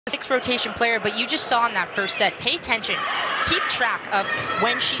sixth rotation player, but you just saw in that first set, pay attention, keep track of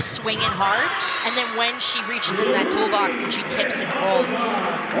when she's swinging hard and then when she reaches in that toolbox and she tips and rolls.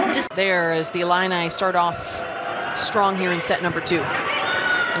 There as the Illini start off strong here in set number 2.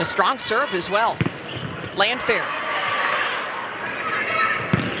 And a strong serve as well. Landfair.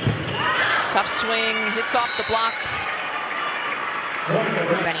 Tough swing, hits off the block.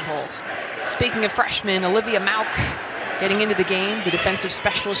 Many holes. Speaking of freshmen, Olivia Mauk getting into the game, the defensive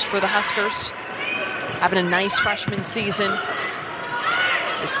specialist for the Huskers. Having a nice freshman season.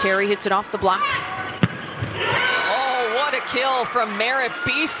 As Terry hits it off the block. Oh, what a kill from Merritt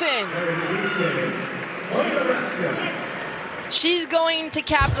Beeson. She's going to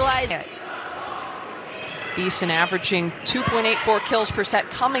capitalize. Beeson averaging 2.84 kills per set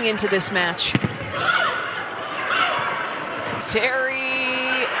coming into this match.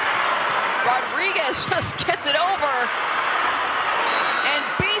 Terry Rodriguez just gets it over. And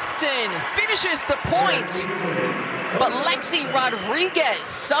Beeson finishes the point. But Lexi Rodriguez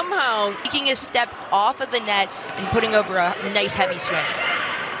somehow taking a step off of the net and putting over a nice heavy swing.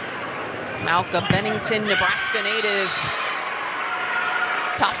 Malka Bennington, Nebraska native.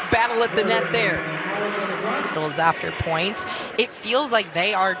 Tough battle at the net there. After points, it feels like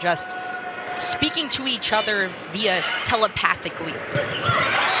they are just speaking to each other via telepathically.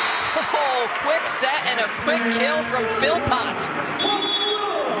 Oh, quick set and a quick kill from Philpott.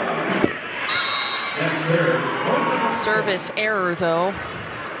 Service error, though,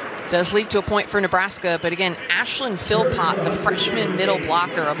 does lead to a point for Nebraska. But again, Ashlyn Philpott, the freshman middle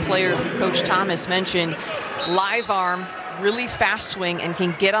blocker, a player who Coach Thomas mentioned, live arm, really fast swing, and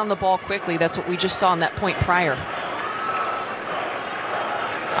can get on the ball quickly. That's what we just saw in that point prior.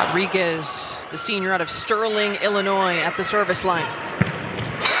 Rodriguez, the senior out of Sterling, Illinois, at the service line.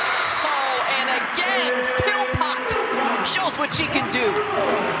 Oh, and again, Philpott shows what she can do.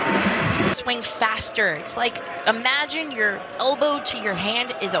 Swing faster. It's like, imagine your elbow to your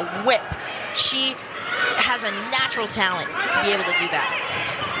hand is a whip. She has a natural talent to be able to do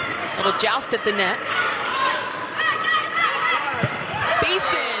that. Little joust at the net.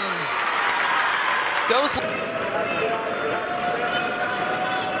 Beeson goes.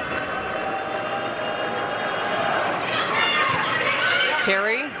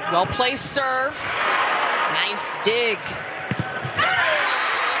 Terry, well-placed serve. Nice dig.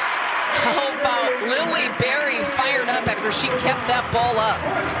 How about Lily Berry fired up after she kept that ball up?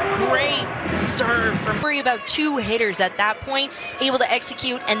 Great serve from worry about 2 hitters at that point, able to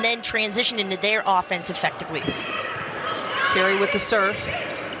execute and then transition into their offense effectively. Terry with the serve.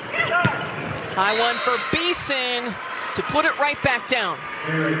 High one for Beeson to put it right back down.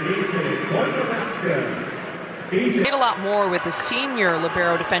 Did a lot more with the senior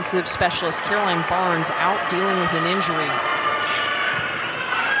libero defensive specialist Caroline Barnes out dealing with an injury.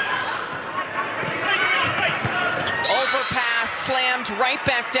 Overpass slammed right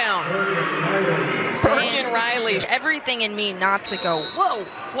back down. Bergen Riley. Everything in me not to go, whoa,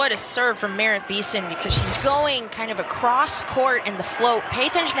 what a serve from Merritt Beeson, because she's going kind of across court in the float. Pay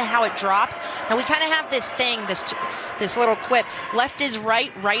attention to how it drops. And we kind of have this thing, this little quip. Left is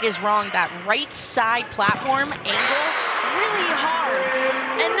right, right is wrong. That right side platform angle, really hard.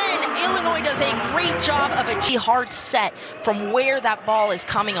 And then Illinois does a great job of a hard set from where that ball is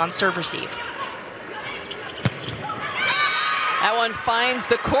coming on serve receive. That one finds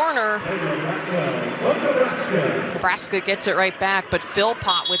the corner. Nebraska gets it right back, but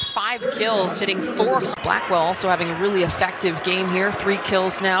Philpott with 5 kills, hitting 4. Blackwell also having a really effective game here. 3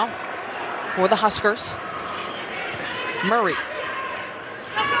 kills now for the Huskers. Murray.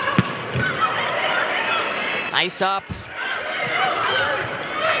 Nice up.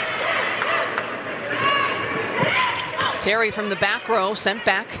 Terry from the back row, sent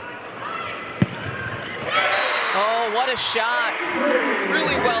back. Oh, what a shot.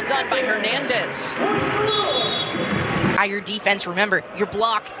 Really well done by Hernandez. Your defense, remember, your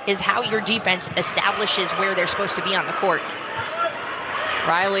block is how your defense establishes where they're supposed to be on the court.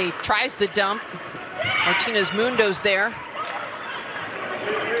 Riley tries the dump. Martinez Mundo's there.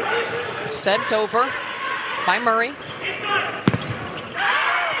 Sent over by Murray.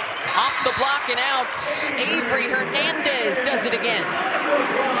 Off the block and out. Avery Hernandez does it again.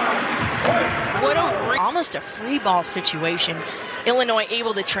 What almost a free ball situation. Illinois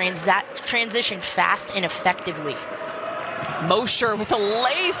able to transition fast and effectively. Mosher with a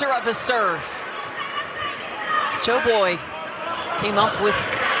laser of a serve. Joe Boy came up with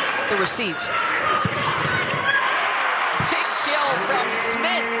the receive. Big kill from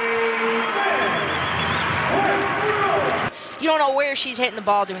Smith. You don't know where she's hitting the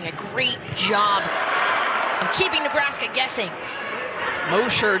ball, doing a great job of keeping Nebraska guessing.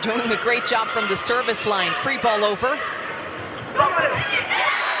 Mosher doing a great job from the service line. Free ball over. Tip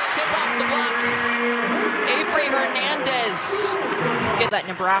off the block. Avery Hernandez. That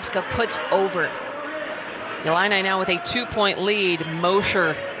Nebraska puts over. The Illini now with a 2-point lead.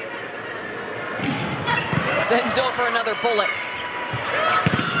 Mosher sends over another bullet.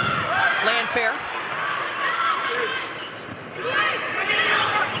 Landfair.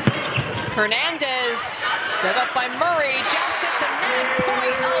 Hernandez dug up by Murray. Just at the net.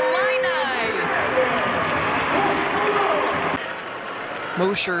 Point Illini.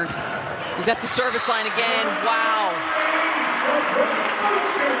 Mosher is at the service line again. Wow.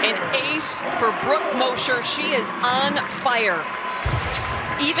 An ace for Brooke Mosher. She is on fire.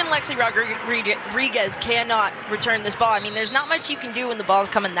 Even Lexi Rodriguez cannot return this ball. I mean, there's not much you can do when the ball's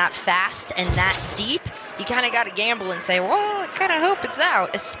coming that fast and that deep. You kind of got to gamble and say, well, I kind of hope it's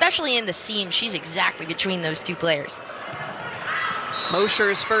out, especially in the seam. She's exactly between those two players.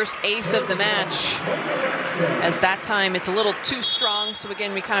 Mosher's first ace of the match. As that time, it's a little too strong. So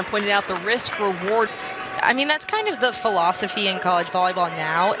again, we kind of pointed out the risk-reward. I mean, that's kind of the philosophy in college volleyball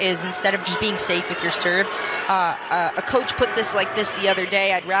now, is instead of just being safe with your serve, a coach put this like this the other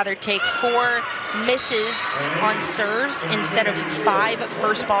day: I'd rather take 4 misses on serves instead of 5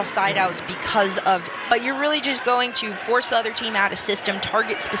 first ball side outs but you're really just going to force the other team out of system,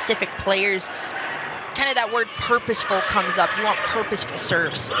 target specific players. Kind of that word purposeful comes up. You want purposeful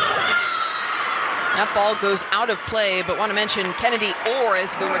serves. That ball goes out of play, but want to mention Kennedy Orr,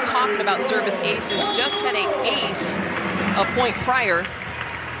 as we were talking about service aces, just had an ace a point prior.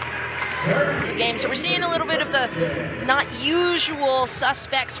 The game. So we're seeing a little bit of the not usual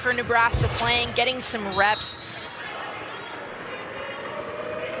suspects for Nebraska playing, getting some reps.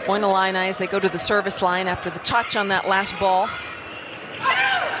 Point Illini as they go to the service line after the touch on that last ball.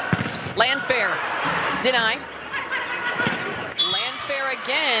 Landfair, deny. Landfair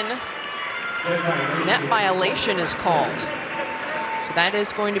again. Net violation is called. So that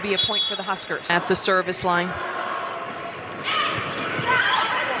is going to be a point for the Huskers at the service line.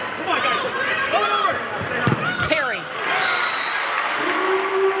 Terry.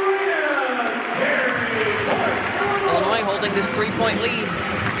 Illinois holding this 3-point lead.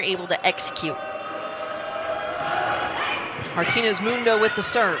 They're able to execute. Martinez Mundo with the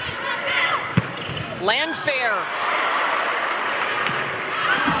serve. Landfair.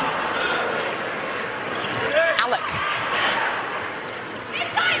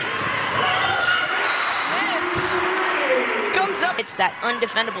 It's that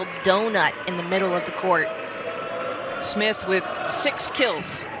undefendable donut in the middle of the court. Smith with 6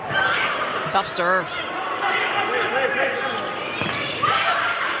 kills. Tough serve.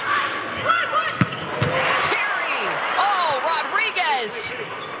 Terry! Oh, Rodriguez!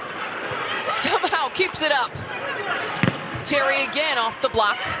 Somehow keeps it up. Terry again off the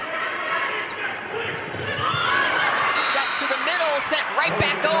block. Set to the middle, sent right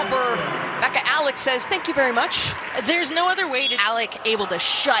back over. Becca Alex says, thank you very much. There's no other way to Alec able to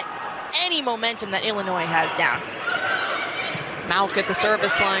shut any momentum that Illinois has down. Malk at the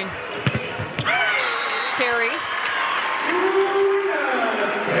service line. Terry.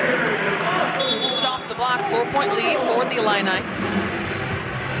 Tools it off the block, 4-point lead for the Illini.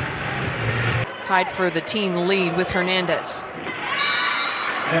 Tied for the team lead with Hernandez.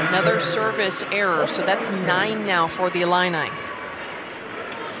 Another service error, so that's 9 now for the Illini.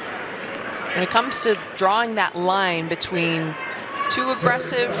 When it comes to drawing that line between too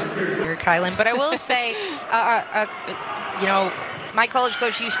aggressive, Kylan, but I will say, you know, my college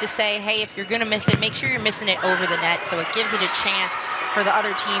coach used to say, hey, if you're going to miss it, make sure you're missing it over the net, so it gives it a chance for the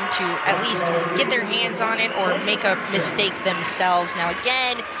other team to at least get their hands on it or make a mistake themselves. Now,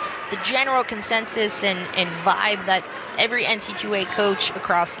 again, the general consensus and vibe that every NCAA coach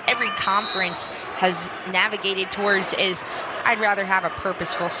across every conference has navigated towards is, I'd rather have a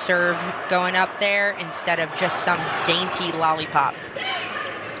purposeful serve going up there instead of just some dainty lollipop.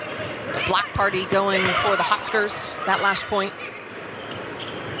 The block party going for the Huskers, that last point.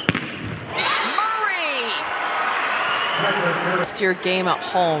 Murray! After your game at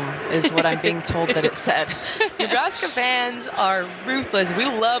home is what I'm being told that it said. Nebraska fans are ruthless. We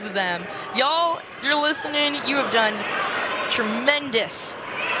love them. Y'all, you're listening. You have done tremendous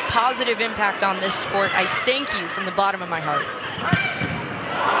positive impact on this sport. I thank you from the bottom of my heart.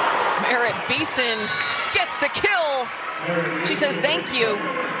 Merritt Beeson gets the kill. She says thank you.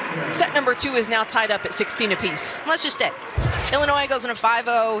 Set number 2 is now tied up at 16 apiece. Let's just stay. Illinois goes on a 5-0,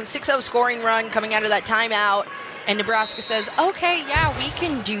 6-0 scoring run coming out of that timeout. And Nebraska says, okay, yeah, we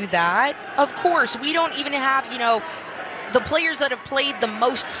can do that. Of course, we don't even have, you know, the players that have played the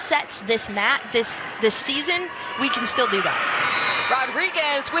most sets this season, we can still do that.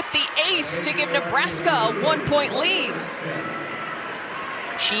 Rodriguez with the ace to give Nebraska a 1-point lead.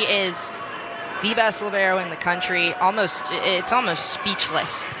 She is the best libero in the country. It's almost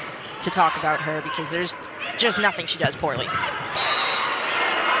speechless to talk about her because there's just nothing she does poorly.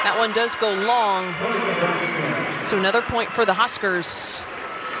 That one does go long. So another point for the Huskers.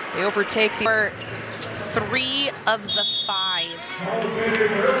 They overtake the 3 of the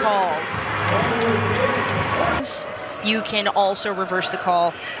 5 calls. You can also reverse the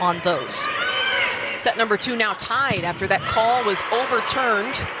call on those. Set number 2 now tied after that call was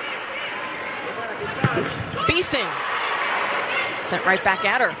overturned. Beeson sent right back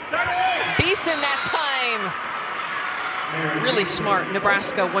at her. Beeson that time. Really smart.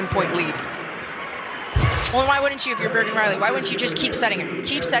 Nebraska 1-point lead. Well, why wouldn't you if you're Bergen Riley? Why wouldn't you just keep setting her?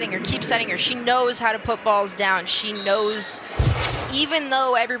 Keep setting her, keep setting her. She knows how to put balls down. She knows, even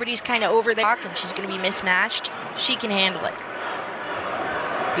though everybody's kind of over the clock and she's going to be mismatched, she can handle it.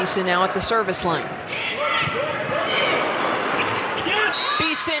 Beeson now at the service line.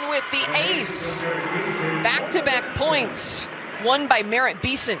 Beeson with the ace. Back-to-back points. Won by Merritt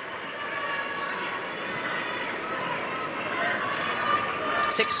Beeson.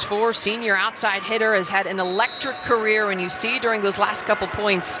 6'4" senior outside hitter has had an electric career, and you see during those last couple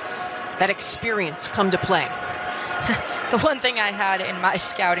points that experience come to play. The one thing I had in my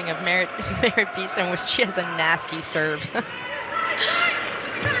scouting of Merritt Beeson was she has a nasty serve.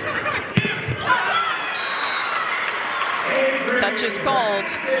 Touch is called.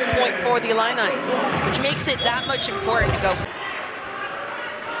 Point for the Illini. Which makes it that much important to go.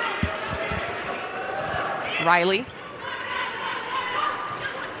 Riley.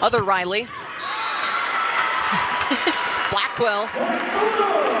 Other Riley. Blackwell.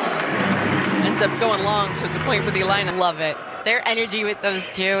 Ends up going long, so it's a point for the Illini. Love it. Their energy with those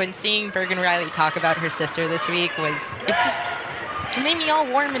two, and seeing Bergen Riley talk about her sister this week it made me all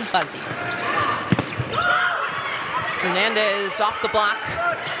warm and fuzzy. Hernandez off the block.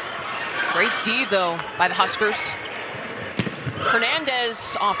 Great D, though, by the Huskers.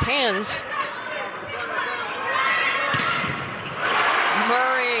 Hernandez off hands.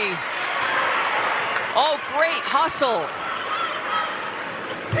 Murray. Oh, great hustle.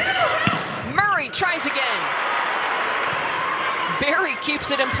 Murray tries again. Barry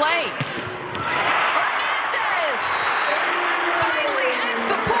keeps it in play. Hernandez finally ends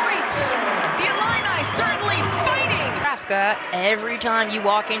the point. The Illini certainly fighting. Nebraska, every time you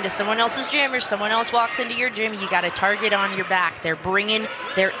walk into someone else's gym or someone else walks into your gym, you got a target on your back. They're bringing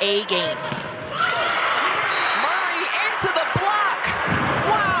their A game. Murray into the block.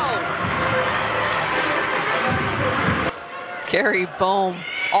 Wow. Carrie Bohm,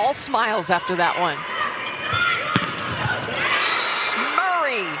 all smiles after that one.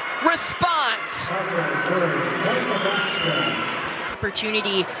 Murray, response.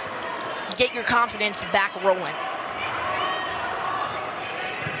 Opportunity, get your confidence back rolling.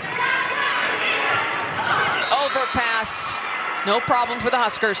 Overpass, no problem for the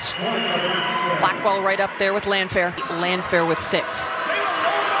Huskers. Blackwell right up there with Landfair. Landfair with 6.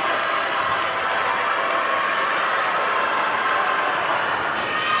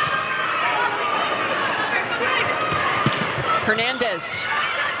 Hernandez.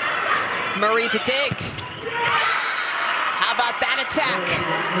 Murray the dig. How about that attack?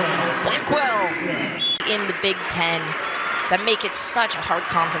 Blackwell. In the Big Ten, that make it such a hard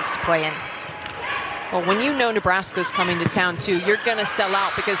conference to play in. Well, when you know Nebraska's coming to town too, you're gonna sell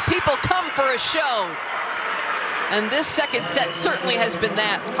out because people come for a show. And this second set certainly has been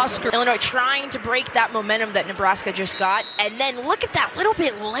that. Husker. Illinois trying to break that momentum that Nebraska just got. And then look at that, little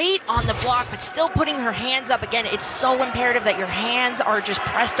bit late on the block, but still putting her hands up again. It's so imperative that your hands are just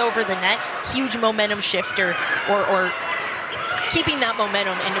pressed over the net. Huge momentum shifter, or keeping that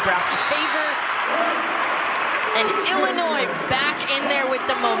momentum in Nebraska's favor. And Illinois back in there with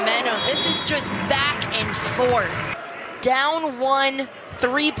the momentum. This is just back and forth. Down 1,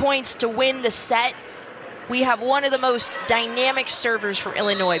 3 points to win the set. We have one of the most dynamic servers for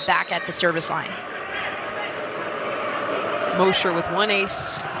Illinois back at the service line. Mosher with 1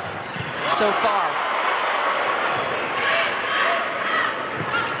 ace so far.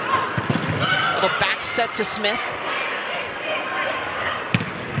 Little back set to Smith.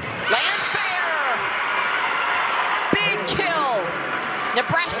 Landfair! Big kill!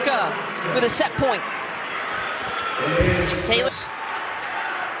 Nebraska with a set point. Taylor.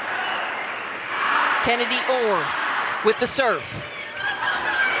 Kennedy Orr with the serve.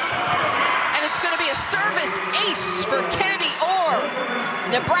 And it's going to be a service ace for Kennedy Orr.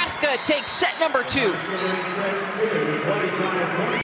 Nebraska takes set number 2.